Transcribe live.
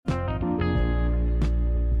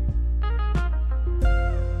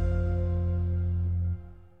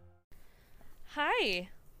Hi.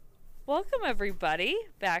 Welcome, everybody,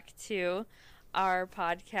 back to our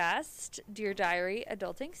podcast, Dear Diary,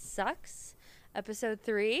 Adulting Sucks, episode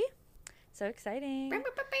 3. So exciting.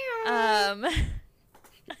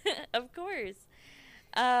 Of course.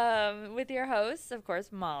 With your hosts, of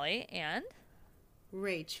course, Molly and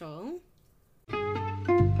Rachel.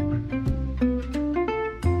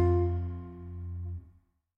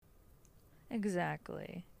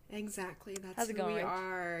 Exactly. That's How's it who going, we Rach?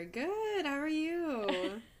 are. Good. How are you?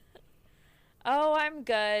 Oh, I'm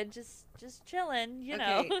good. Just chilling, you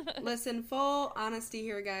know. Listen, full honesty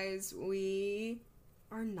here, guys. We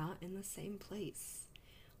are not in the same place.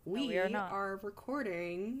 We are not. are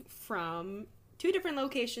recording from 2 different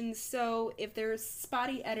locations, so if there's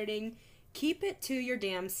spotty editing, keep it to your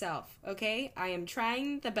damn self, okay? I am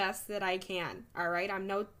trying the best that I can, alright? I'm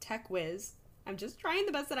no tech whiz. I'm just trying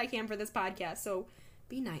the best that I can for this podcast, so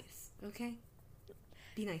be nice, okay?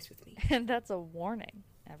 Be nice with me. And that's a warning,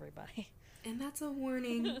 everybody. And that's a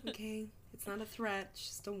warning, okay? It's not a threat, it's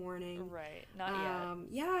just a warning. Right, not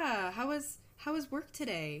yet. Yeah, how was work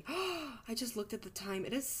today? I just looked at the time.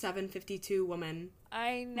 It is 7:52, woman.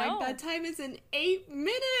 I know. My bedtime is in 8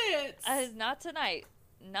 minutes. Not tonight.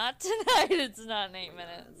 Not tonight. It's not in 8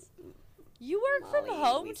 minutes. You work Molly, from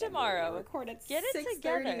home we said tomorrow. we were record at Get it 6:30.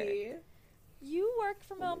 together. You work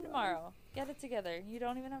from home tomorrow. Get it together. You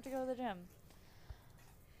don't even have to go to the gym.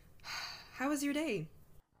 How was your day?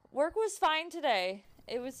 Work was fine today.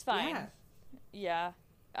 It was fine. Yeah.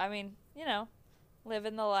 I mean, you know,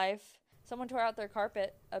 living the life. Someone tore out their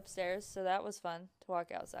carpet upstairs, so that was fun to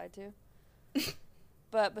walk outside to.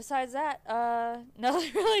 But besides that,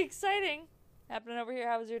 nothing really exciting happening over here.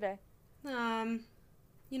 How was your day?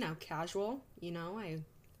 Casual. I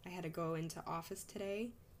had to go into office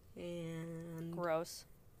today, and Gross.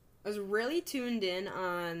 I was really tuned in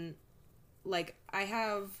on, I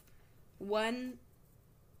have one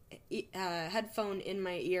headphone in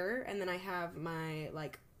my ear, and then I have my,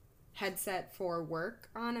 headset for work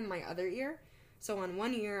on in my other ear. So on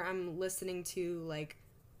one ear, I'm listening to,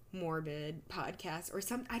 morbid podcasts or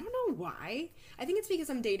some, I don't know why. I think it's because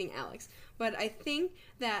I'm dating Alex. But I think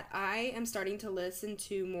that I am starting to listen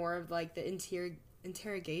to more of, the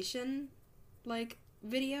interrogation,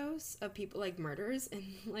 videos of people, murders and,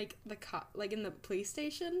 in the police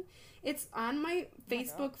station. It's on my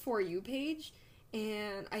Facebook For You page.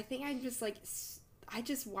 And I think I'm just, I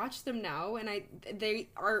just watch them now. And they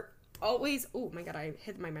are always, oh my god, I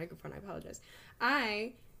hit my microphone. I apologize.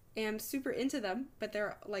 I am super into them, but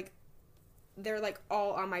they're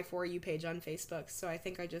all on my For You page on Facebook. So I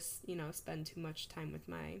think I just, spend too much time with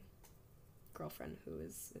my girlfriend who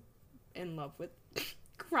is in love with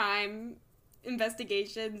crime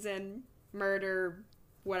investigations and murder,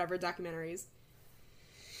 whatever, documentaries.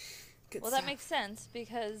 Good Well, stuff. that makes sense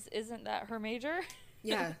because isn't that her major?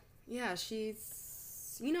 Yeah,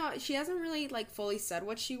 she's, she hasn't really, fully said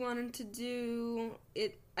what she wanted to do.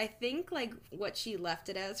 I think, what she left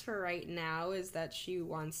it as for right now is that she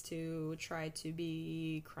wants to try to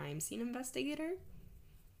be crime scene investigator.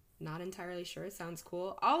 Not entirely sure. Sounds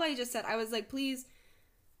cool. All I just said, I was like, please,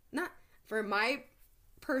 not, for my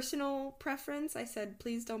personal preference, I said,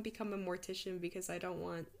 please don't become a mortician because I don't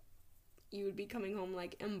want you would be coming home,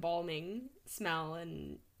 embalming smell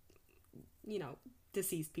and,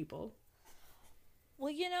 deceased people.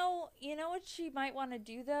 Well, you know what she might want to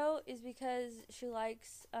do, though, is because she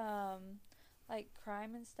likes,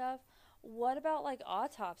 crime and stuff. What about,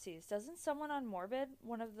 autopsies? Doesn't someone on Morbid,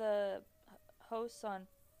 one of the hosts on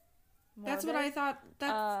Morbid? That's what I thought.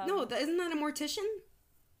 Isn't that a mortician?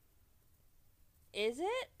 Is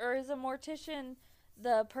it? Or is a mortician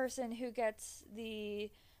the person who gets the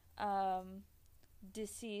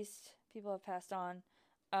deceased, people have passed on,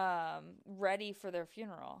 ready for their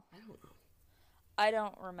funeral? I don't know. I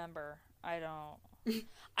don't remember. I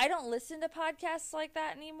don't listen to podcasts like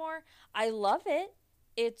that anymore. I love it.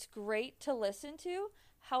 It's great to listen to.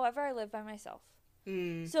 However, I live by myself.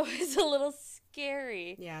 So it's a little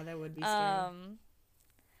scary. Yeah, that would be scary.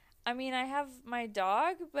 I mean, I have my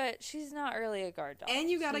dog, but she's not really a guard dog. And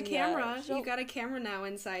you got a camera. You got a camera now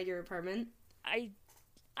inside your apartment. I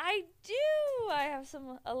do. I have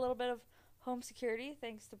a little bit of home security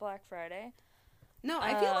thanks to Black Friday. No,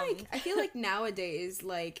 I feel like nowadays,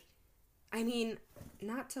 I mean,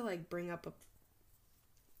 not to bring up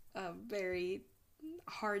a very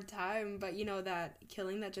hard time, but that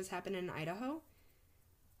killing that just happened in Idaho.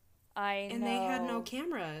 And they had no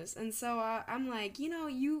cameras, and so I'm like,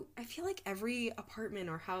 I feel like every apartment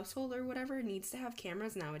or household or whatever needs to have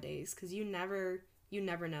cameras nowadays because you never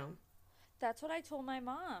know. That's what I told my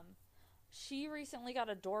mom. She recently got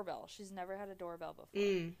a doorbell. She's never had a doorbell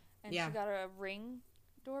before. and she got a Ring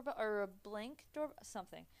doorbell or a Blink doorbell,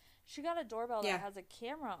 something. She got a doorbell that has a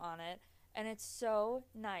camera on it, and it's so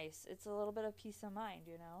nice. It's a little bit of peace of mind,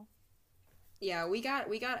 you know? Yeah, we got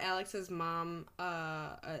Alex's mom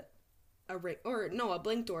a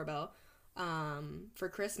Blink doorbell for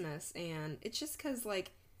Christmas, and it's just because,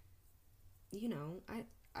 like, you know,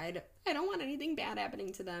 I don't want anything bad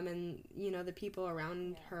happening to them, and, you know, the people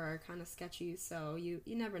around her are kind of sketchy, so you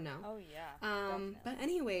never know. Oh, yeah. But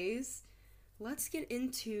anyways, let's get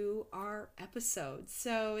into our episode.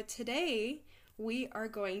 So today we are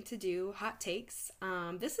going to do hot takes.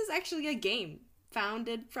 This is actually a game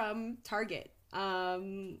founded from Target.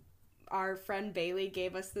 Our friend Bailey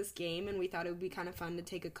gave us this game, and we thought it would be kind of fun to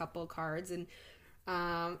take a couple cards and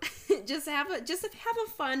just have a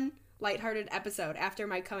fun, lighthearted episode after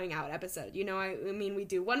my coming out episode. You know, I mean, we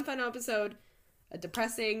do one fun episode, a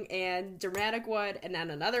depressing and dramatic one, and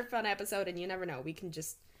then another fun episode, and you never know, we can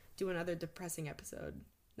just do another depressing episode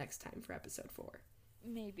next time for episode 4.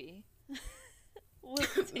 Maybe.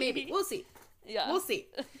 Maybe. We'll see. Yeah. We'll see.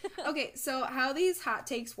 Okay, so how these hot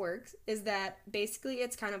takes work is that basically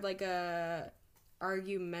it's kind of like a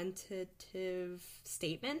argumentative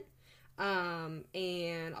statement.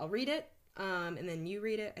 And I'll read it. And then you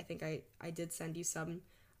read it. I think I did send you some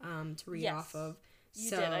to read off of.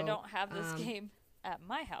 You did. I don't have this game at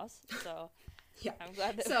my house, so yeah. I'm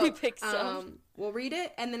glad that we picked some. We'll read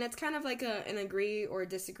it, and then it's kind of like an agree or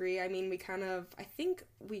disagree. I mean, I think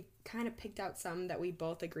we kind of picked out some that we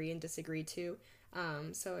both agree and disagree to.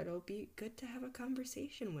 So it'll be good to have a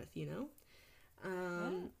conversation with, you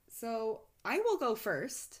know? So I will go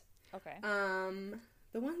first. Okay.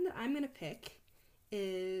 The one that I'm going to pick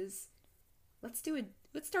is, let's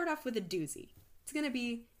start off with a doozy. It's going to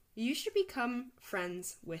be, you should become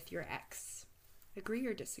friends with your ex. Agree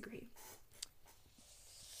or disagree?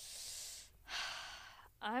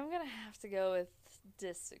 I'm going to have to go with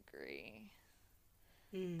disagree.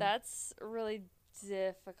 That's really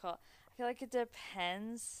difficult. I feel like it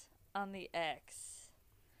depends on the ex.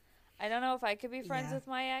 I don't know if I could be friends with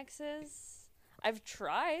my exes. I've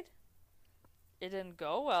tried. It didn't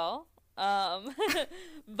go well. But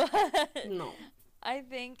no. I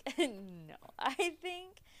think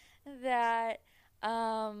that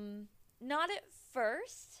not at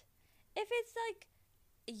first. If it's like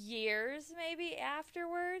years maybe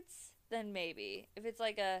afterwards, then maybe. If it's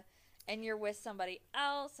like and you're with somebody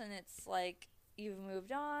else and it's like you've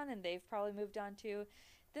moved on and they've probably moved on too,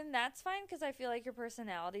 then that's fine, because I feel like your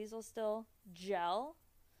personalities will still gel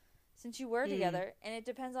since you were together, and it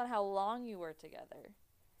depends on how long you were together.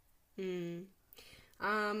 I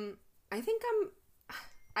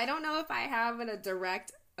don't know if I have a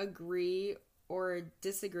direct agree or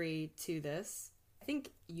disagree to this. I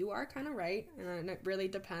think you are kind of right, and it really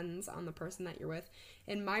depends on the person that you're with.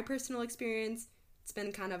 In my personal experience, it's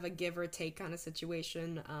been kind of a give or take kind of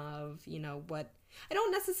situation of, you know, what I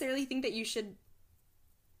don't necessarily think that you should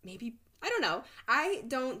maybe, I don't know. I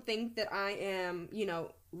don't think that I am, you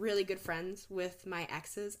know, really good friends with my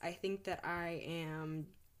exes. I think that I am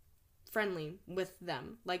friendly with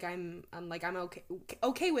them. Like I'm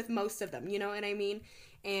okay with most of them, you know what I mean?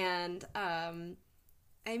 And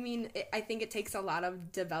I mean, I think it takes a lot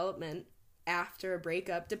of development after a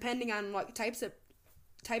breakup, depending on what type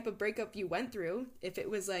of breakup you went through. If it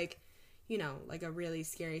was like, you know, like a really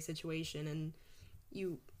scary situation and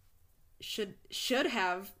you should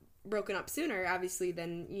have broken up sooner, obviously,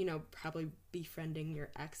 then, you know, probably befriending your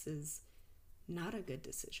ex is not a good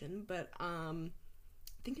decision. But I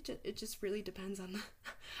think it just really depends on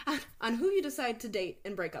on who you decide to date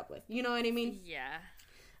and break up with. You know what I mean? Yeah.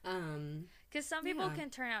 Because some people can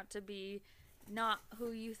turn out to be not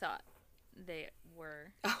who you thought they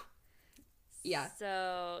were. Oh. Yeah.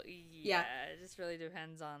 So yeah, it just really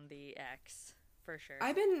depends on the ex, for sure.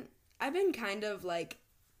 I've been kind of like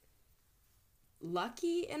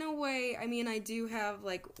lucky in a way. I mean, I do have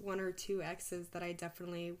like one or two exes that I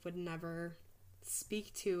definitely would never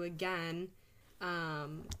speak to again. But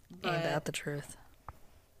ain't that the truth?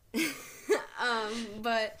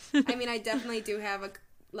 But I mean, I definitely do have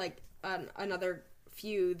another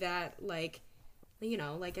few that, like, you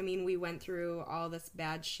know, like, I mean, we went through all this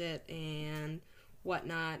bad shit and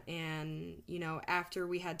whatnot, and, you know, after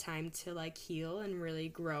we had time to, like, heal and really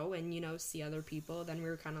grow and, you know, see other people, then we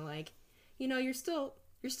were kind of like, you know, you're still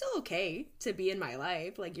okay to be in my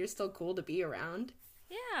life. Like, you're still cool to be around.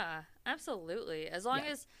 Yeah, absolutely. As long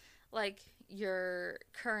as, like, your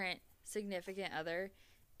current significant other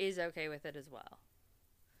is okay with it as well.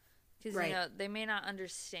 Because, you know, they may not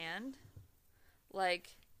understand. Like,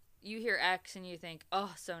 you hear X and you think,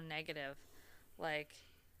 oh, so negative. Like,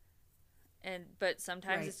 But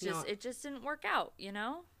sometimes Right. it's just No. it just didn't work out, you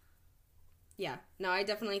know? Yeah. No, I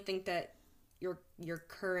definitely think that your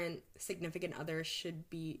current significant other should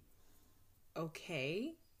be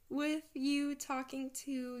okay with you talking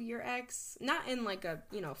to your ex, not in like a,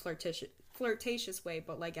 flirtatious way,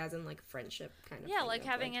 but like as in like friendship kind of Yeah, thing like of,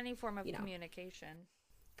 having like, any form of you know. communication.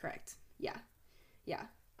 Correct. Yeah. Yeah.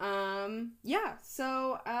 Yeah.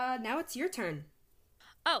 So, now it's your turn.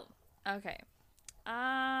 Oh, okay.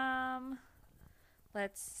 Um,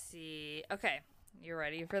 let's see. Okay, you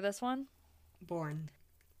ready for this one? Born.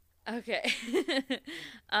 Okay.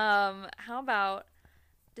 How about,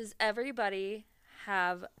 does everybody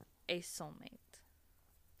have a soulmate?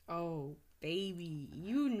 Oh, baby.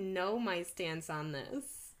 You know my stance on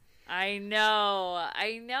this. I know,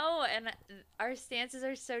 and our stances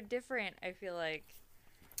are so different, I feel like.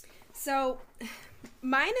 So,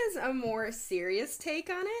 mine is a more serious take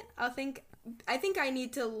on it. I think I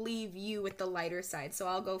need to leave you with the lighter side, so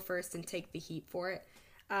I'll go first and take the heat for it.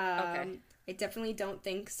 Okay. I definitely don't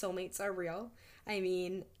think soulmates are real. I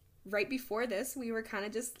mean, right before this, we were kind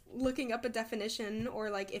of just looking up a definition or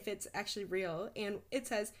like if it's actually real, and it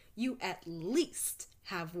says you at least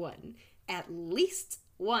have one. At least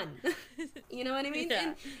one. You know what I mean?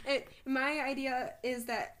 Yeah. And my idea is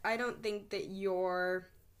that I don't think that you're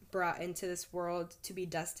brought into this world to be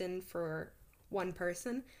destined for one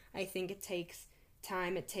person. I think it takes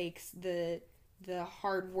time. It takes the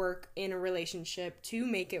hard work in a relationship to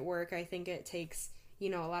make it work. I think it takes, a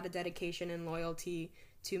lot of dedication and loyalty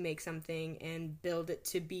to make something and build it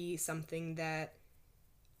to be something that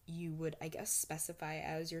you would, I guess, specify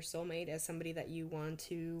as your soulmate, as somebody that you want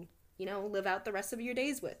to, live out the rest of your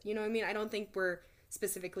days with. You know what I mean? I don't think we're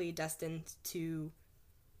specifically destined to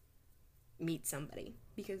meet somebody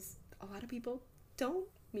because a lot of people don't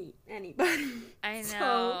meet anybody. I know.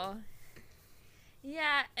 So,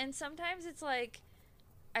 yeah, and sometimes it's like,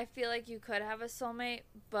 I feel like you could have a soulmate,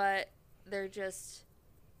 but they're just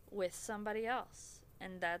with somebody else.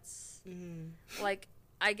 And that's, like,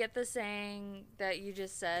 I get the saying that you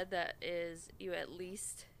just said, that is, you at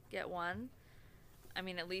least get one. I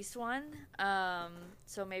mean, at least one.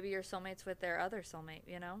 So maybe your soulmate's with their other soulmate,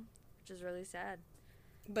 which is really sad.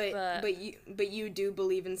 But you do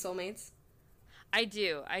believe in soulmates? I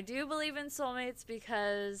do. I do believe in soulmates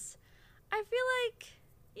because I feel like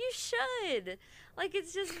you should. Like,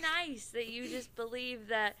 it's just nice that you just believe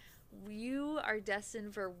that you are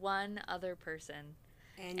destined for one other person.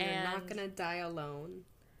 And you're not going to die alone.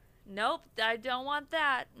 Nope, I don't want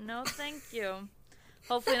that. No, thank you.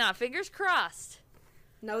 Hopefully not. Fingers crossed.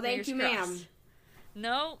 No, thank you, ma'am.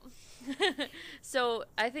 No. So,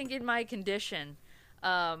 I think in my condition,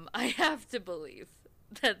 I have to believe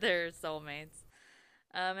that they're soulmates.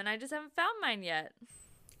 And I just haven't found mine yet.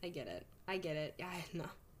 I get it. No,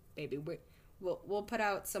 baby, we'll put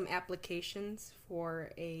out some applications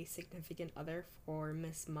for a significant other for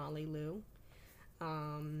Miss Molly Lou.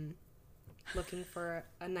 Looking for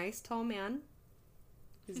a nice tall man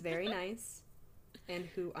who's very nice and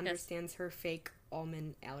who understands her fake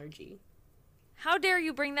almond allergy. How dare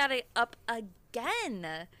you bring that up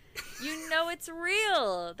again? You know it's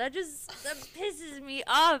real. That pisses me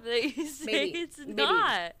off that you say it's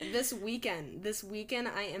not. This weekend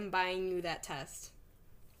I am buying you that test.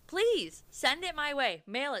 Please, send it my way.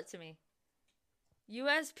 Mail it to me.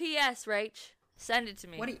 USPS, Rach. Send it to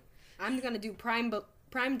me. I'm going to do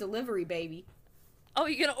prime delivery, baby. Oh,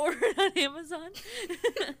 you're going to order it on Amazon?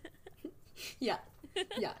 Yeah.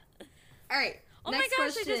 All right. Oh next my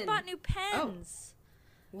gosh, question. I just bought new pens.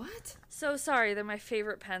 Oh. What? So sorry, they're my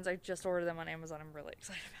favorite pens. I just ordered them on Amazon. I'm really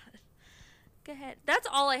excited about it. Go ahead. That's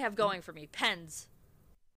all I have going for me. Pens.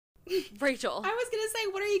 Rachel. I was going to say,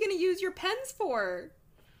 what are you going to use your pens for?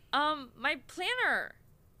 My planner.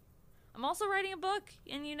 I'm also writing a book,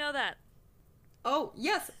 and you know that. Oh,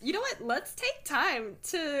 yes. You know what? Let's take time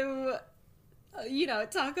to,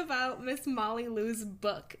 talk about Miss Molly Lou's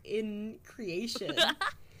book in creation.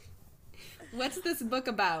 What's this book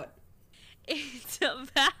about? It's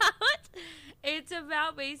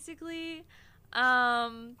about basically,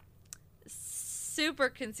 super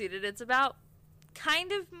conceited. It's about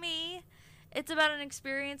kind of me. It's about an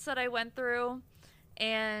experience that I went through,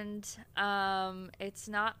 and, it's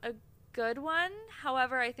not a good one.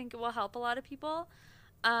 However, I think it will help a lot of people.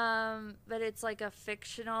 But it's like a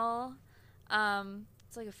fictional,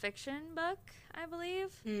 it's like a fiction book, I believe.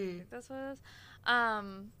 I think that's what it is.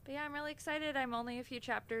 But yeah, I'm really excited. I'm only a few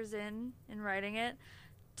chapters in writing it.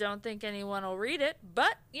 Don't think anyone will read it,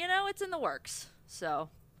 but it's in the works. So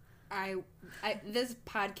I this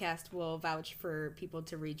podcast will vouch for people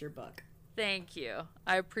to read your book. Thank you.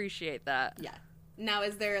 I appreciate that. Yeah. Now,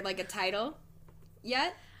 is there like a title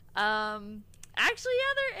yet? Actually,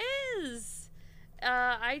 yeah, there is.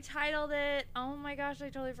 I titled it. Oh my gosh, I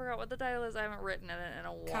totally forgot what the title is. I haven't written it in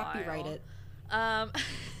a while. Copyright it.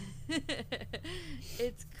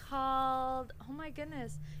 It's called. Oh my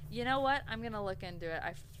goodness. You know what? I'm gonna look into it.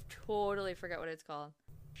 I totally forgot what it's called.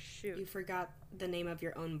 Shoot. You forgot the name of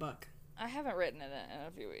your own book. I haven't written it in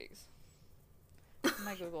a few weeks.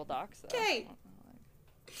 My Google Docs, though. Okay.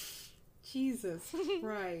 Jesus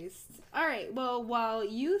Christ. All right. Well, while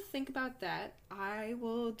you think about that, I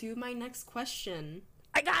will do my next question.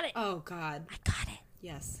 I got it. Oh God. I got it.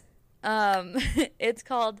 Yes. It's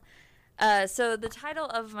called. So the title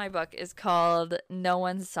of my book is called "No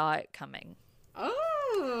One Saw It Coming."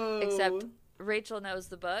 Oh. Except Rachel knows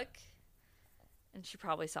the book, and she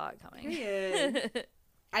probably saw it coming. Period.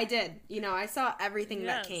 I did. You know, I saw everything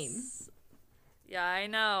that came. Yeah, I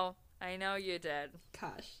know. I know you did.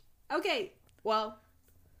 Gosh. Okay. Well,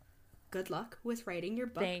 good luck with writing your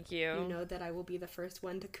book. Thank you. You know that I will be the first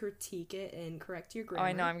one to critique it and correct your grammar. Oh,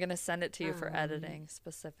 I know. I'm going to send it to you for editing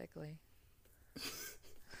specifically.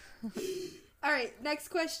 All right. Next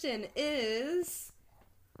question is,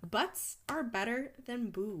 butts are better than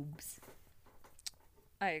boobs.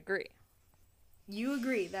 I agree. You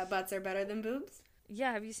agree that butts are better than boobs?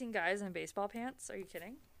 Yeah. Have you seen guys in baseball pants? Are you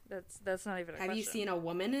kidding? That's not even a question. Have you seen a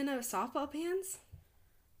woman in a softball pants?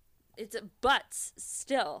 It's butts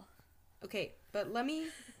still. Okay, but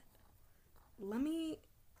let's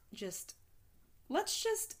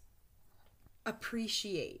just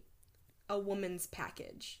appreciate a woman's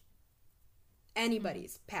package.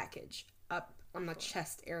 Anybody's package up on the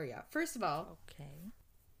chest area. First of all, okay,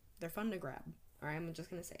 they're fun to grab. All right, I'm just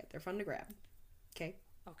going to say it. They're fun to grab. Okay?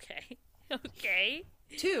 Okay. Okay.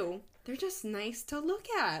 2, they're just nice to look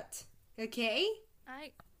at. Okay?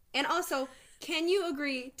 And also, can you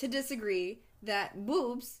agree to disagree that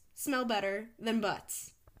boobs smell better than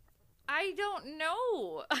butts? I don't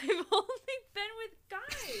know. I've only been with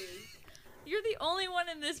guys. You're the only one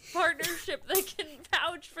in this partnership that can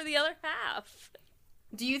vouch for the other half.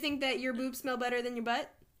 Do you think that your boobs smell better than your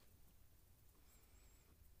butt?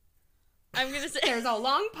 I'm going to say... There's a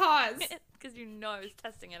long pause. Because you know I was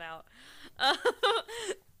testing it out.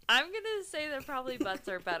 I'm going to say that probably butts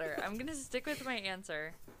are better. I'm going to stick with my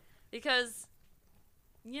answer. Because,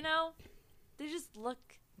 you know, they just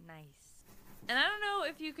look nice. And I don't know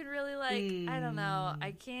if you could really, I don't know.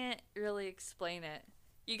 I can't really explain it.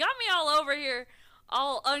 You got me all over here,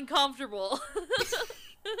 all uncomfortable.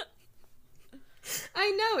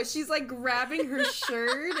 I know. She's like grabbing her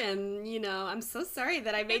shirt and, you know, I'm so sorry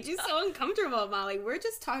that I made you so uncomfortable, Molly. We're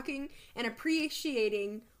just talking and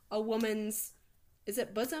appreciating a woman's, is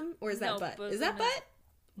it bosom or is that butt? Is that butt?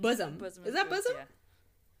 Bosom. Is that bosom? Yeah.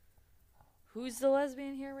 Who's the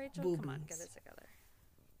lesbian here, Rachel? Boobies. Come on, get it together.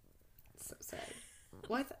 So sad.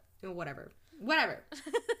 Well, whatever. Whatever.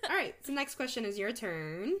 All right. So next question is your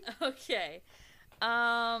turn. Okay.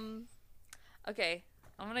 Okay.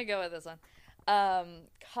 I'm going to go with this one.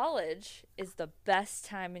 College is the best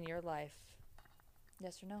time in your life.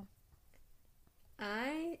 Yes or no?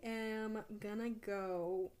 I am gonna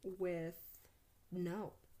go with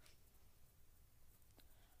no.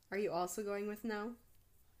 Are you also going with no?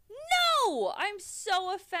 No! I'm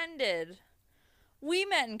so offended. We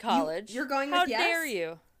met in college. You're going with yes? How dare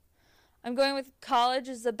you? I'm going with college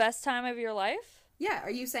is the best time of your life? Yeah,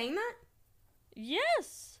 are you saying that?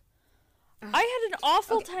 Yes. I had an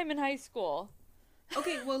awful time in high school.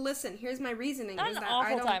 Okay, well, listen, here's my reasoning. Not an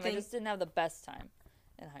awful time, I just didn't have the best time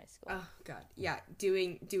in high school. Oh, God. Yeah,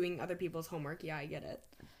 doing other people's homework. Yeah, I get it.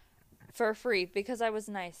 For free, because I was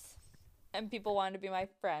nice. And people wanted to be my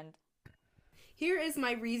friend. Here is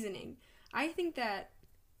my reasoning. I think that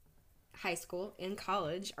high school and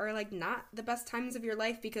college are, like, not the best times of your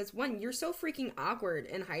life because, one, you're so freaking awkward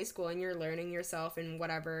in high school and you're learning yourself and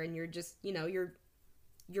whatever, and you're just, you know, you're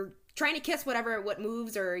trying to kiss what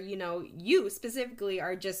moves, or, you know, you specifically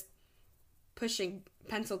are just pushing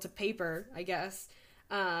pencil to paper, I guess.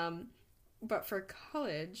 But for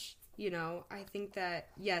college, you know, I think that,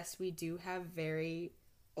 yes, we do have very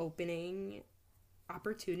opening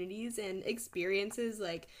opportunities and experiences,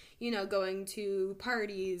 like, you know, going to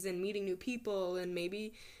parties and meeting new people and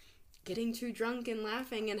maybe getting too drunk and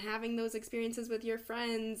laughing and having those experiences with your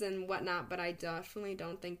friends and whatnot. But I definitely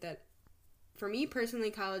don't think that, for me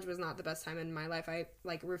personally, college was not the best time in my life. I,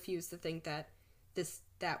 like, refuse to think that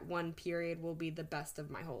that one period will be the best of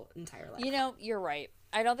my whole entire life. You know, you're right.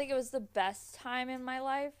 I don't think it was the best time in my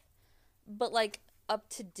life, but, like, up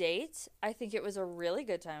to date, I think it was a really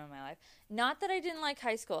good time in my life. Not that I didn't like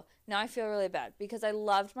high school. Now I feel really bad because I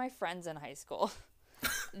loved my friends in high school.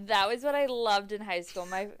 That was what I loved in high school.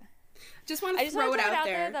 Just want to throw it out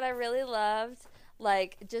there that I really loved.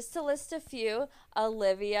 Like, just to list a few: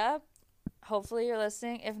 Olivia. Hopefully you're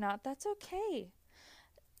listening. If not, that's okay.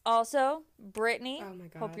 Also, Brittany. Oh my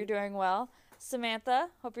God. Hope you're doing well. Samantha.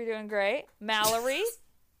 Hope you're doing great. Mallory.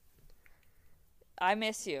 I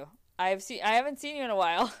miss you. I haven't seen you in a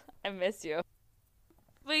while. I miss you.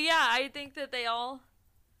 But yeah, I think that they all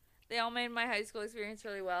made my high school experience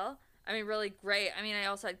really well. I mean, really great. I mean, I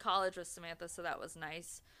also had college with Samantha, so that was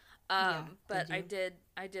nice. But I did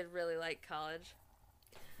really like college.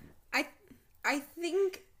 I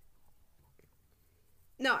think.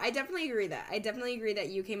 No, I definitely agree that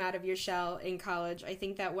you came out of your shell in college. I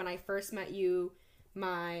think that when I first met you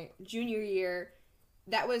my junior year,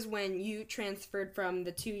 that was when you transferred from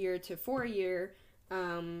the 2-year to 4-year,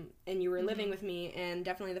 and you were living with me, and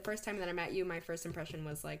definitely the first time that I met you, my first impression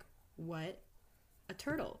was like, what? A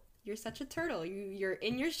turtle. You're such a turtle. You're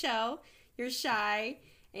in your shell, you're shy,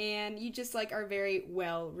 and you just, like, are very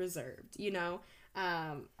well reserved, you know?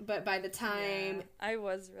 But by the time I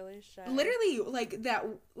was really shy, literally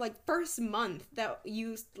like first month that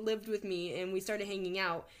you lived with me and we started hanging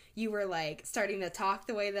out, you were like starting to talk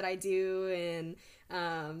the way that I do, and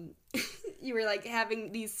you were like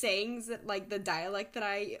having these sayings that like the dialect that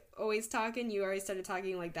I always talk in, you already started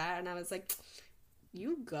talking like that, and I was like,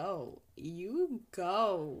 you go. You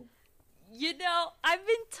know, I've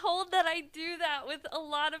been told that I do that with a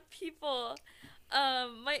lot of people.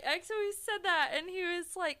 My ex always said that, and he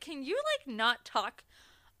was like, can you, like, not talk,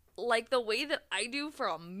 like, the way that I do for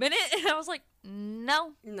a minute? And I was like,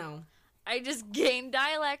 no. I just gained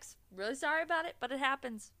dialects. Really sorry about it, but it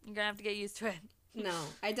happens. You're gonna have to get used to it. No,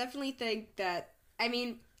 I definitely think that, I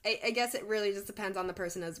mean, I guess it really just depends on the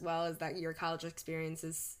person as well, as that your college experience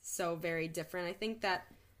is so very different. I think that,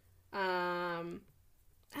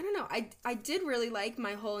 I don't know. I did really like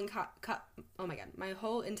my whole my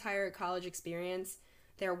whole entire college experience.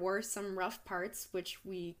 There were some rough parts, which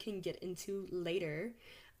we can get into later.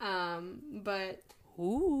 But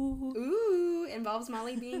involves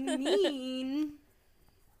Molly being mean.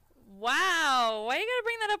 Wow, why you gotta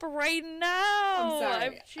bring that up right now? I'm sorry.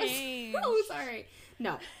 I've changed. Oh, sorry.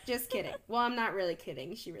 No, just kidding. Well, I'm not really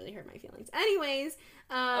kidding. She really hurt my feelings. Anyways,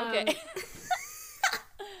 okay.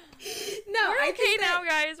 No, we're okay now,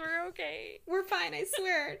 guys. We're okay. We're fine, I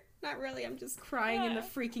swear. Not really. I'm just crying in the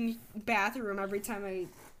freaking bathroom every time I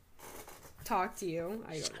talk to you.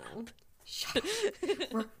 I don't know. Shut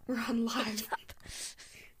up. We're on live.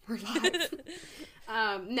 We're live.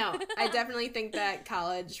 No, I definitely think that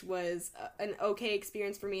college was an okay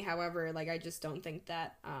experience for me. However, like, I just don't think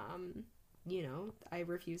that, you know, I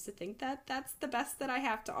refuse to think that that's the best that I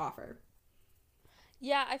have to offer.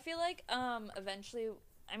 Yeah, I feel like eventually,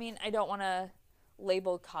 I mean, I don't want to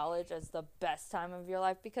label college as the best time of your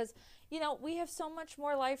life because, you know, we have so much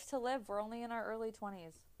more life to live. We're only in our early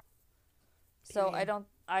 20s. So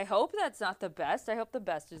I hope that's not the best. I hope the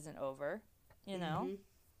best isn't over, you know?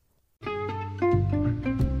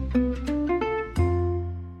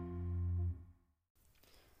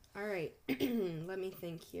 All right. Let me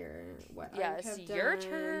think here. What yeah, I have it's done. Your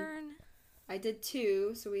turn. I did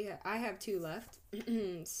 2, so I have 2 left.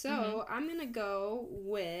 So I'm gonna go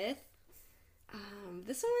with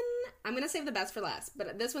this one. I'm gonna save the best for last,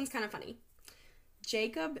 but this one's kind of funny.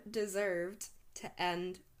 Jacob deserved to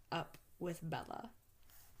end up with Bella.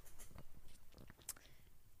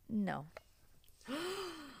 No.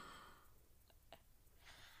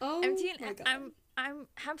 Oh, my God.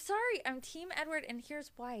 I'm sorry. I'm Team Edward, and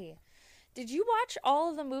here's why. Did you watch all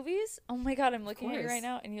of the movies? Oh my God, I'm looking at you right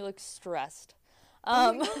now, and you look stressed.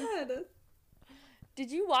 Oh my God.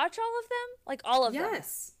 Did you watch all of them? Like all of them?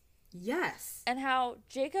 Yes. And how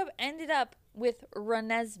Jacob ended up with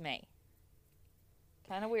Renesmee.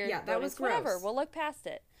 Kind of weird. Yeah, that was gross. Whatever. We'll look past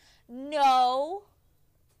it. No,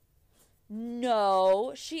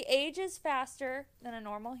 she ages faster than a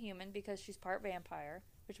normal human because she's part vampire,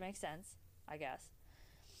 which makes sense, I guess.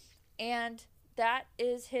 And that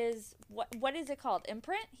is his, what is it called?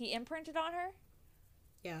 Imprint? He imprinted on her?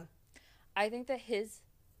 Yeah. I think that his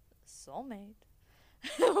soulmate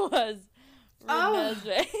was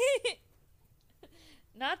Renesmee.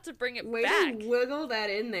 Not to bring it Way back. to wiggle that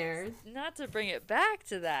in there. Not to bring it back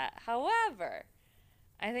to that. However,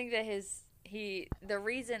 I think that the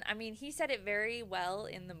reason, I mean, he said it very well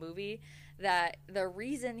in the movie that the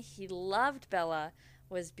reason he loved Bella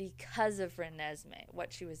was because of Renesmee,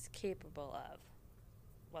 what she was capable of.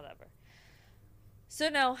 Whatever. So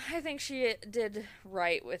no, I think she did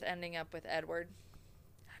right with ending up with Edward.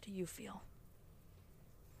 How do you feel?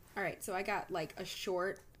 All right, so I got like a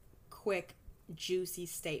short, quick, juicy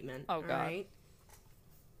statement. Oh, God. All right?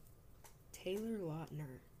 Taylor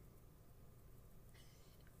Lautner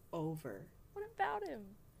over What about him?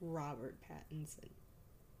 Robert Pattinson.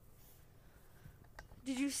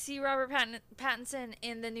 Did you see Robert Pattinson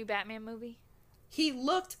in the new Batman movie? He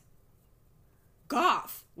looked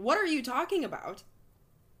goth. What are you talking about?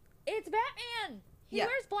 It's Batman. He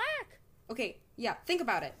wears black. Okay, yeah, think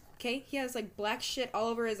about it. Okay, he has like black shit all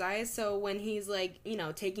over his eyes, so when he's like, you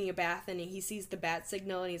know, taking a bath and he sees the bat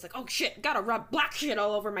signal and he's like, oh shit, gotta rub black shit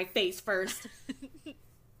all over my face first.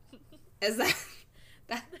 Is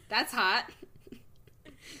that's hot?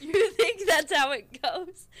 You think that's how it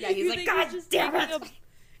goes? Yeah, he's like, God damn it!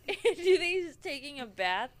 Do you think he's just taking a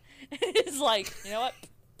bath and it's like, you know what?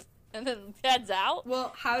 And then heads out?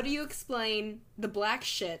 Well, how do you explain the black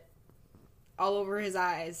shit all over his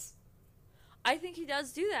eyes? I think he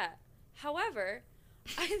does do that. However,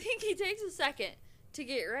 I think he takes a second to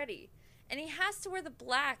get ready. And he has to wear the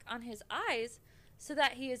black on his eyes so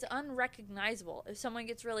that he is unrecognizable. If someone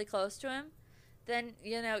gets really close to him, then,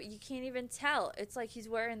 you know, you can't even tell. It's like he's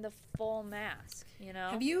wearing the full mask, you know?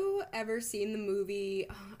 Have you ever seen the movie,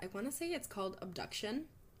 I want to say it's called Abduction,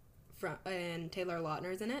 and Taylor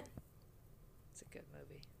Lautner's in it? It's a good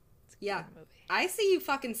movie. Good movie. I see you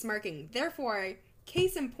fucking smirking. Therefore,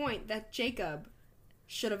 case in point that Jacob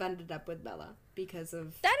should have ended up with Bella because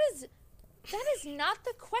of... That is not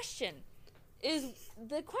the question.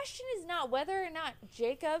 The question is not whether or not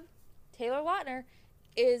Jacob, Taylor Lautner,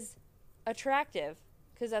 is attractive,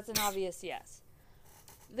 because that's an obvious yes.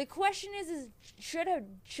 The question is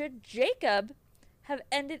should Jacob have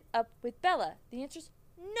ended up with Bella? The answer is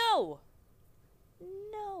no.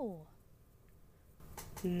 No.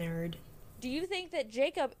 Nerd. Do you think that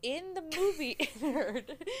Jacob in the movie nerd?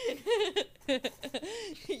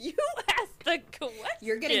 You asked the question.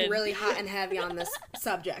 You're getting really hot and heavy on this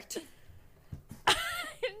subject.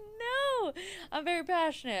 No, I'm very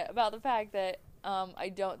passionate about the fact that I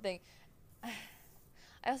don't think.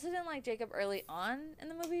 I also didn't like Jacob early on in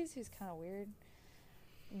the movies. He was kind of weird.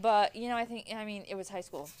 But, you know, I mean, it was high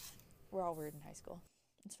school. We're all weird in high school.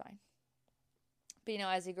 It's fine. But, you know,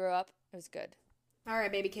 as he grew up, it was good. All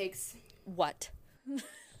right, baby cakes. What?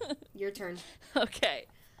 Your turn. Okay.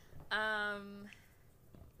 I'm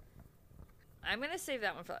going to save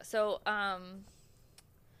that one for last. So,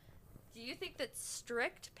 do you think that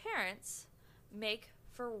strict parents make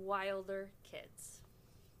for wilder kids?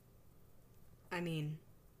 I mean,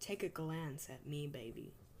 take a glance at me,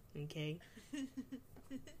 baby. Okay?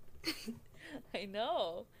 I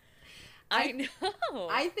know. I know.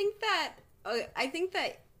 I think that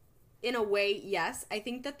in a way, yes. I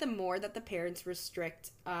think that the more that the parents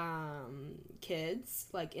restrict kids,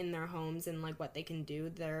 like, in their homes and, like, what they can do,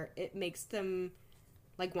 it makes them,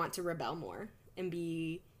 like, want to rebel more and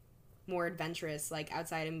be more adventurous, like,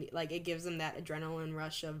 outside, and, like, it gives them that adrenaline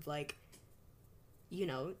rush of, like, you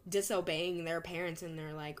know, disobeying their parents, and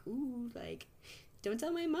they're like, ooh, like, don't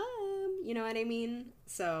tell my mom, you know what I mean?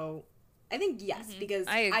 So, I think yes, because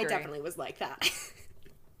I definitely was like that.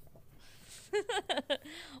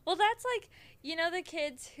 Well, that's like, you know, the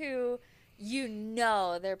kids who, you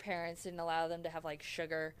know, their parents didn't allow them to have, like,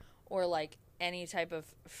 sugar or, like, any type of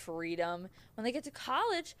freedom. When they get to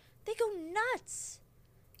college, they go nuts.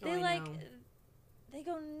 They, they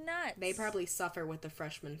go nuts. They probably suffer with the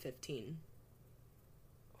freshman 15.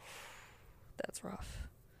 That's rough.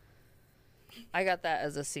 I got that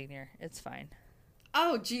as a senior. It's fine.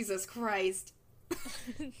 Oh, Jesus Christ.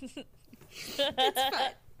 It's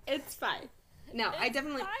fine. It's fine. No, I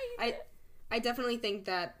definitely think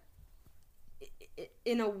that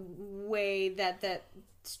in a way that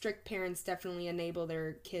strict parents definitely enable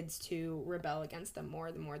their kids to rebel against them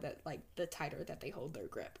more, the more that, like, the tighter that they hold their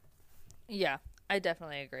grip. Yeah, I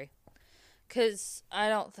definitely agree. 'Cause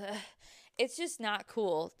it's just not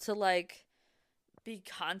cool to, like, be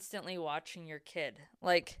constantly watching your kid.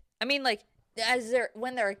 Like, I mean, like,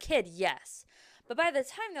 when they're a kid, yes. But by the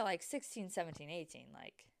time they're, like, 16, 17, 18,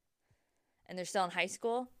 like, and they're still in high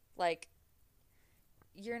school, like,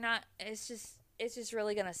 you're not, it's just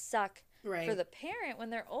really gonna suck for the parent when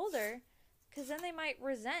they're older, because then they might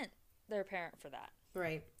resent their parent for that.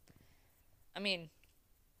 Right. I mean,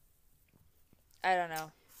 I don't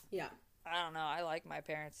know. Yeah. I don't know. I like my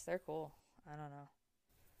parents. They're cool. I don't know.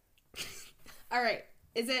 All right.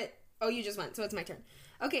 Oh, you just went, so it's my turn.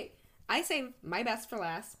 Okay. I saved my best for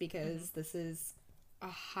last because this is a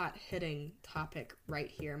hot-hitting topic right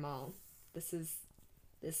here, Mal. This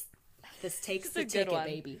takes the ticket, one.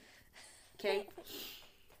 Baby. Okay?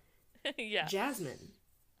 Yeah. Jasmine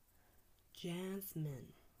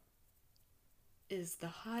is the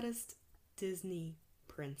hottest Disney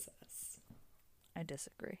princess. I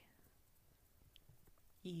disagree.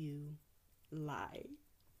 You lie.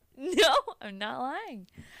 No, I'm not lying.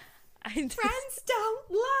 Friends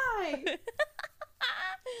don't lie.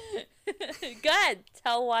 Go ahead.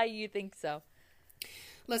 Tell why you think so.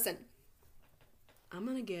 Listen, I'm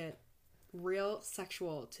going to get real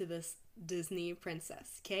sexual to this Disney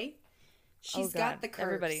princess, okay? She's got the curves.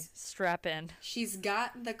 Everybody, strap in. She's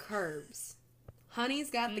got the curves. Honey's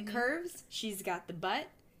got the curves. She's got the butt.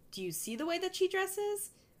 Do you see the way that she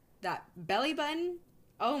dresses? That belly button?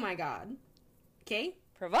 Oh my god. Okay?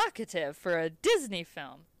 Provocative for a Disney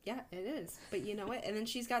film. Yeah, it is. But you know what? And then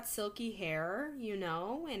she's got silky hair, you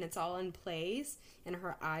know, and it's all in place. And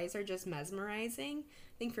her eyes are just mesmerizing.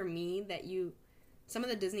 I think for me, some of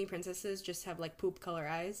the Disney princesses just have, like, poop color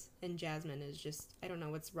eyes. And Jasmine is just, I don't know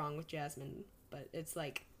what's wrong with Jasmine. But it's,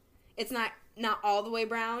 like, it's not all the way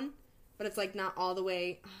brown. But it's, like, not all the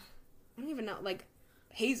way, I don't even know, like,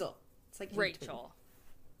 hazel. It's like Rachel.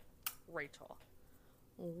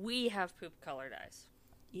 We have poop colored eyes.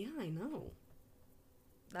 Yeah, I know.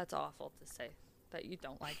 That's awful to say that you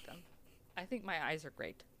don't like them. I think my eyes are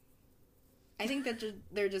great. I think that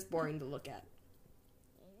they're just boring to look at.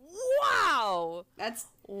 Wow! That's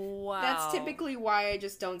typically why I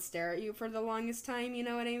just don't stare at you for the longest time, you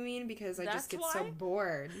know what I mean? Because I just get so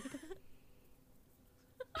bored.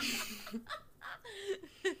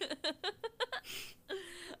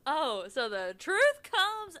 Oh, so the truth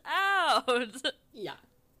comes out. Yeah.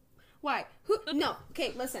 Why? No.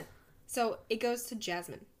 Okay, listen. So it goes to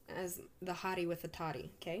Jasmine as the hottie with the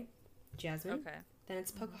toddy, okay? Jasmine. Okay. Then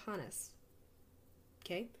it's Pocahontas.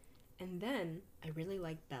 Okay? And then I really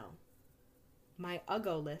like Belle. My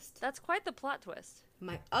Uggo list. That's quite the plot twist.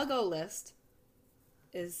 My Uggo list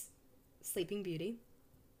is Sleeping Beauty.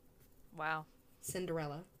 Wow.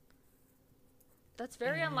 Cinderella. That's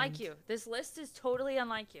very unlike you. This list is totally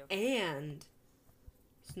unlike you. And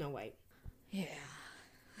Snow White. Yeah.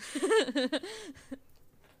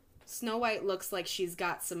 Snow White looks like she's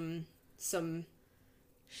got some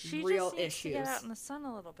she real just needs issues. to get out in the sun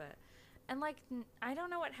a little bit. And, like, I don't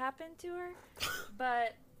know what happened to her,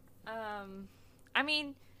 but, I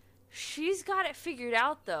mean, she's got it figured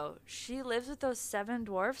out, though. She lives with those 7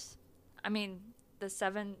 dwarfs. I mean, the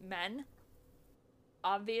 7 men.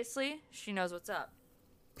 Obviously, she knows what's up.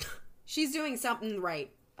 She's doing something right,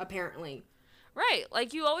 apparently. Right.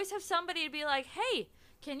 Like, you always have somebody to be like, hey,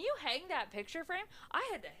 can you hang that picture frame? I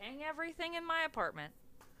had to hang everything in my apartment.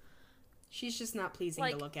 She's just not pleasing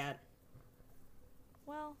to look at.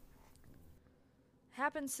 Well,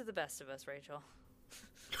 happens to the best of us, Rachel.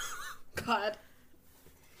 God.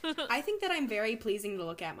 I think that I'm very pleasing to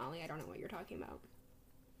look at, Molly. I don't know what you're talking about.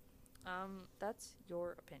 That's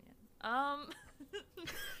your opinion. I'm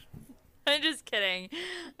just kidding.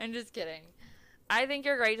 I think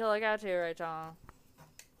you're great to look at too, Rachel.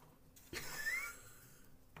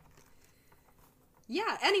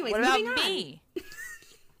 Yeah, anyways, what moving about on. Me?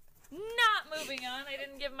 Not moving on. I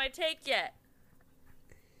didn't give my take yet.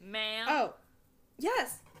 Ma'am. Oh,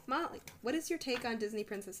 yes. Molly, what is your take on Disney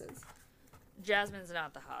princesses? Jasmine's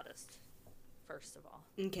not the hottest, first of all.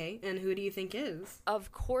 Okay, and who do you think is?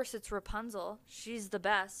 Of course it's Rapunzel. She's the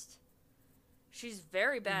best. She's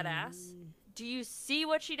very badass. Do you see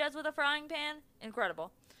what she does with a frying pan?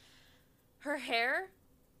 Incredible. Her hair?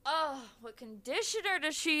 Oh, what conditioner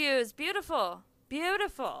does she use? Beautiful.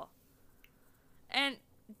 Beautiful. And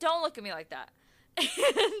don't look at me like that.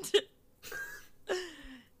 And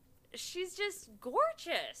she's just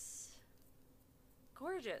gorgeous.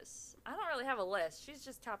 Gorgeous. I don't really have a list. She's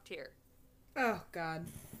just top tier. Oh, God.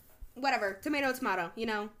 Whatever. Tomato, tomato, you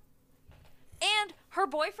know. And her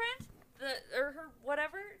boyfriend, or her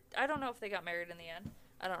whatever, I don't know if they got married in the end.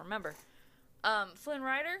 I don't remember. Flynn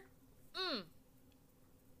Rider?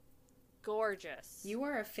 Gorgeous. You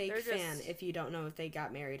are a fake fan if you don't know if they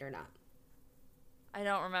got married or not. I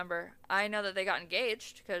don't remember. I know that they got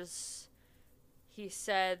engaged because he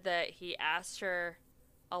said that he asked her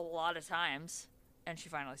a lot of times and she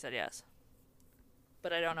finally said yes.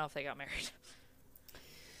 But I don't know if they got married.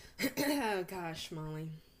 Oh, gosh, Molly.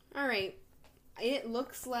 All right. It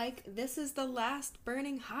looks like this is the last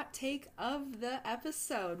burning hot take of the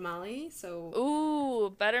episode, Molly. So, ooh,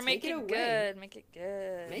 better make it good. Make it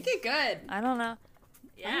good. Make it good. I don't know.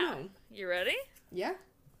 Yeah. I don't know. You ready? Yeah.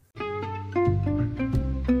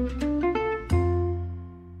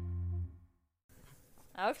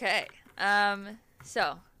 Okay.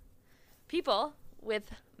 So, people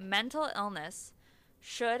with mental illness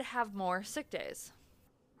should have more sick days.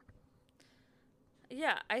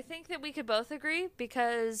 Yeah, I think that we could both agree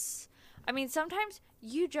because, I mean, sometimes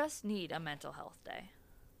you just need a mental health day.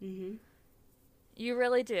 Mm-hmm. You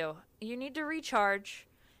really do. You need to recharge,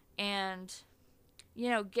 and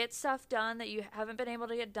get stuff done that you haven't been able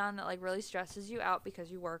to get done that, like, really stresses you out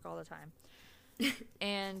because you work all the time.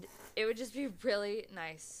 And it would just be really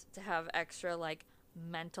nice to have extra, like,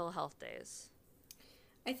 mental health days.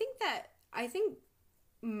 I think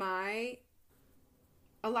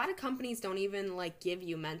a lot of companies don't even, like, give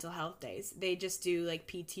you mental health days. They just do, like,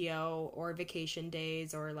 PTO or vacation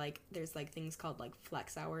days, or, like, there's, like, things called, like,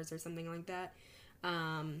 flex hours or something like that.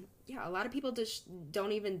 A lot of people just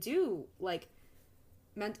don't even do, like,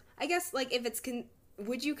 I guess, like, if it's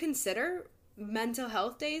would you consider mental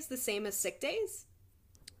health days the same as sick days?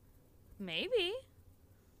 Maybe.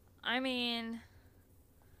 I mean,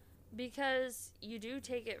 because you do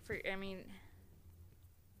take it for,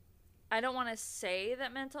 I don't want to say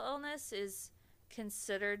that mental illness is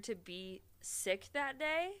considered to be sick that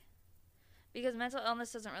day, because mental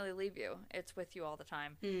illness doesn't really leave you. It's with you all the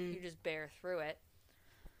time. You just bear through it.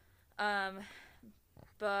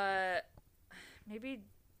 But maybe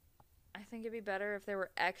I think it'd be better if there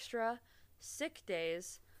were extra sick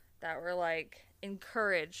days that were, like,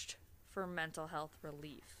 encouraged for mental health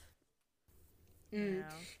relief.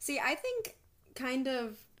 See, I think kind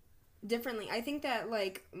of differently. I think that,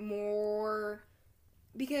 like, more,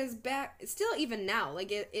 because still even now,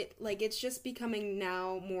 like, it's just becoming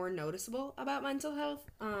now more noticeable about mental health.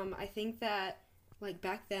 I think that, like,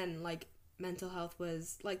 back then, like, mental health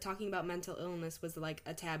was, like, talking about mental illness was, like,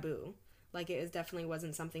 a taboo. Like, it definitely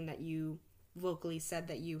wasn't something that you vocally said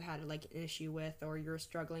that you had, like, an issue with or you're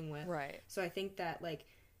struggling with. Right. So I think that, like,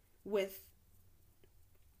 with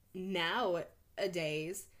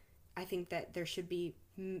nowadays, I think that there should be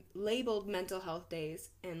labeled mental health days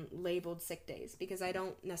and labeled sick days, because I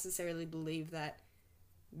don't necessarily believe that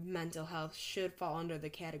mental health should fall under the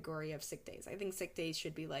category of sick days. I think sick days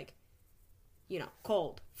should be, like,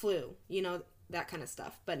 cold, flu, that kind of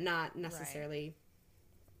stuff, but not necessarily,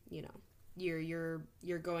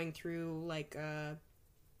 you're going through, like, a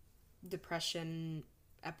depression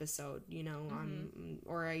episode,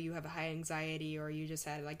 or you have a high anxiety, or you just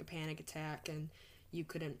had, like, a panic attack and you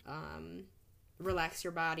couldn't relax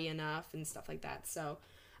your body enough and stuff like that. So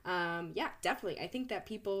definitely, I think that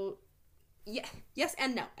people, yes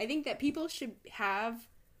and no, I think that people should have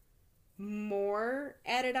more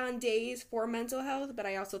added on days for mental health, but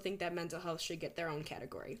I also think that mental health should get their own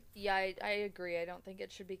category. Yeah, I agree. I don't think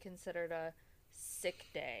it should be considered a sick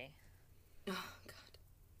day. Oh, God.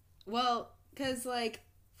 Well, because, like,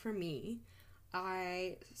 for me,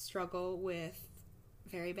 I struggle with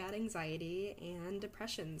very bad anxiety and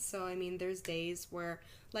depression. So, I mean, there's days where,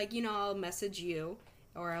 like, I'll message you,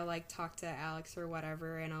 or I'll, like, talk to Alex or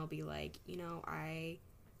whatever, and I'll be like,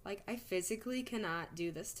 I physically cannot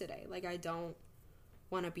do this today. Like, I don't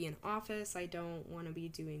want to be in office. I don't want to be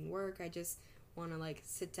doing work. I just want to, like,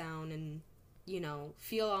 sit down and,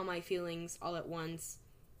 feel all my feelings all at once,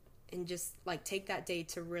 and just, like, take that day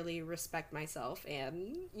to really respect myself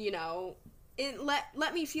and,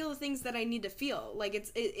 let me feel the things that I need to feel. Like,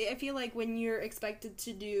 I feel like when you're expected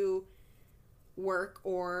to do work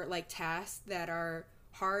or, like, tasks that are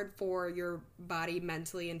hard for your body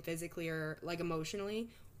mentally and physically or, like, emotionally,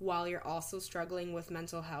 while you're also struggling with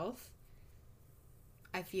mental health,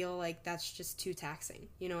 I feel like that's just too taxing.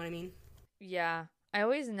 You know what I mean? Yeah. I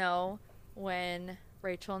always know when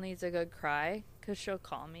Rachel needs a good cry, because she'll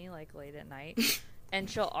call me, like, late at night, and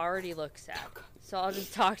she'll already look sad. So I'll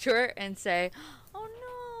just talk to her and say, "Oh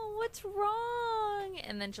no, what's wrong?"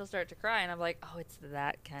 And then she'll start to cry, and I'm like, "Oh, it's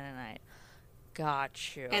that kind of night.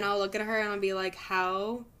 Got you." And I'll look at her and I'll be like,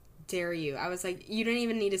 "How dare you?" I was like, "You didn't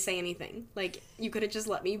even need to say anything. Like, you could have just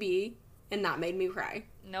let me be and not made me cry."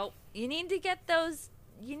 Nope. You need to get those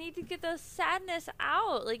sadness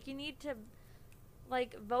out. Like, you need to,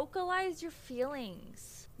 like, vocalize your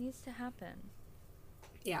feelings. It needs to happen.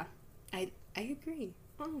 Yeah. I agree.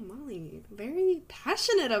 Oh, Molly, very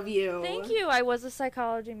passionate of you. Thank you. I was a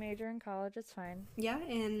psychology major in college. It's fine. Yeah,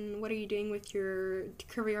 and what are you doing with your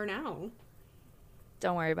career now?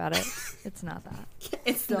 Don't worry about it. It's not that.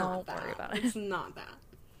 Don't worry about it. It's not that.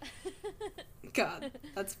 God,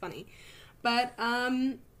 that's funny. But,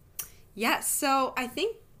 so I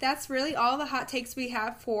think that's really all the hot takes we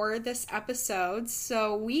have for this episode.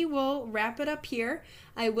 So we will wrap it up here.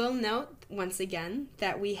 I will note, once again,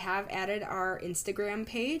 that we have added our Instagram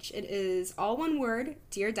page. It is all one word,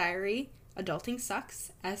 Dear Diary, Adulting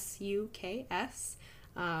Sucks, SUKS.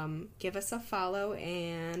 Give us a follow,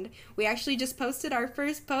 and we actually just posted our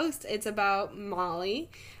first post. It's about Molly,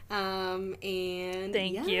 and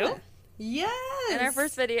thank you. Yes, in our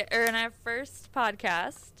first video, or in our first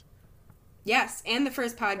podcast. Yes, and the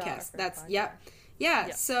first podcast.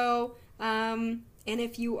 Yep. So And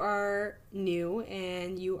if you are new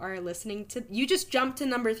and you are listening to, you just jump to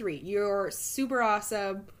number 3. You're super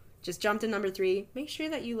awesome. Just jump to number 3. Make sure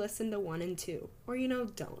that you listen to 1 and 2. Or,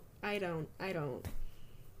 don't.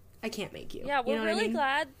 I can't make you. Yeah, we're you know really I mean?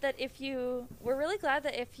 glad that if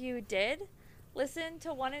you did listen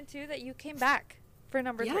to 1 and 2 that you came back for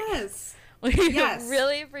number 3. Yes. We yes.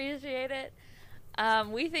 really appreciate it.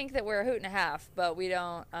 We think that we're a hoot and a half, but we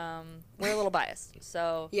don't. We're a little biased,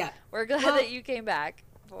 so yeah, we're glad that you came back.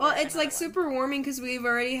 Well, it's like super warming because we've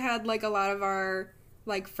already had like a lot of our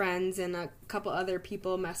like friends and a couple other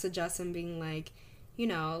people message us and being like,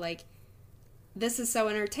 like, this is so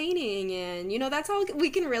entertaining, and that's all we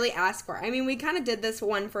can really ask for. I mean, we kind of did this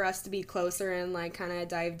one for us to be closer and like kind of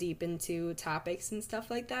dive deep into topics and stuff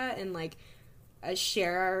like that, and like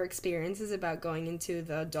share our experiences about going into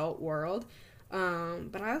the adult world.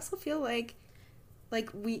 But I also feel like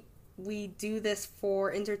we do this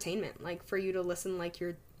for entertainment, like for you to listen like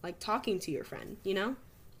you're like talking to your friend,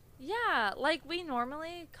 Yeah, like we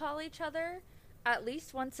normally call each other at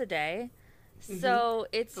least once a day. Mm-hmm. So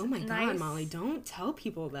it's oh my nice. God, Molly, don't tell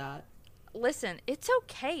people that. Listen, it's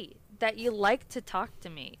okay that you like to talk to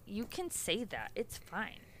me. You can say that. It's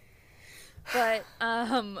fine. But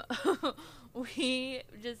we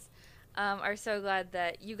just are so glad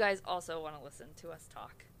that you guys also want to listen to us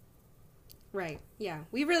talk. Right. Yeah.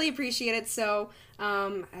 We really appreciate it. So,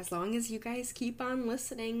 as long as you guys keep on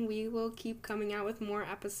listening, we will keep coming out with more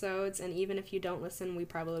episodes. And even if you don't listen, we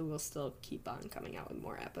probably will still keep on coming out with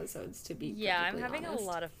more episodes, to be I'm having honest. A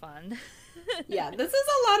lot of fun. Yeah, this is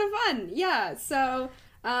a lot of fun. Yeah. So,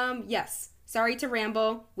 yes. Sorry to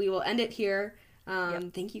ramble. We will end it here.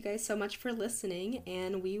 Thank you guys so much for listening,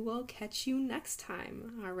 and we will catch you next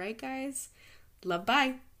time. All right, guys. Love,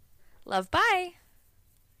 bye. Love, bye.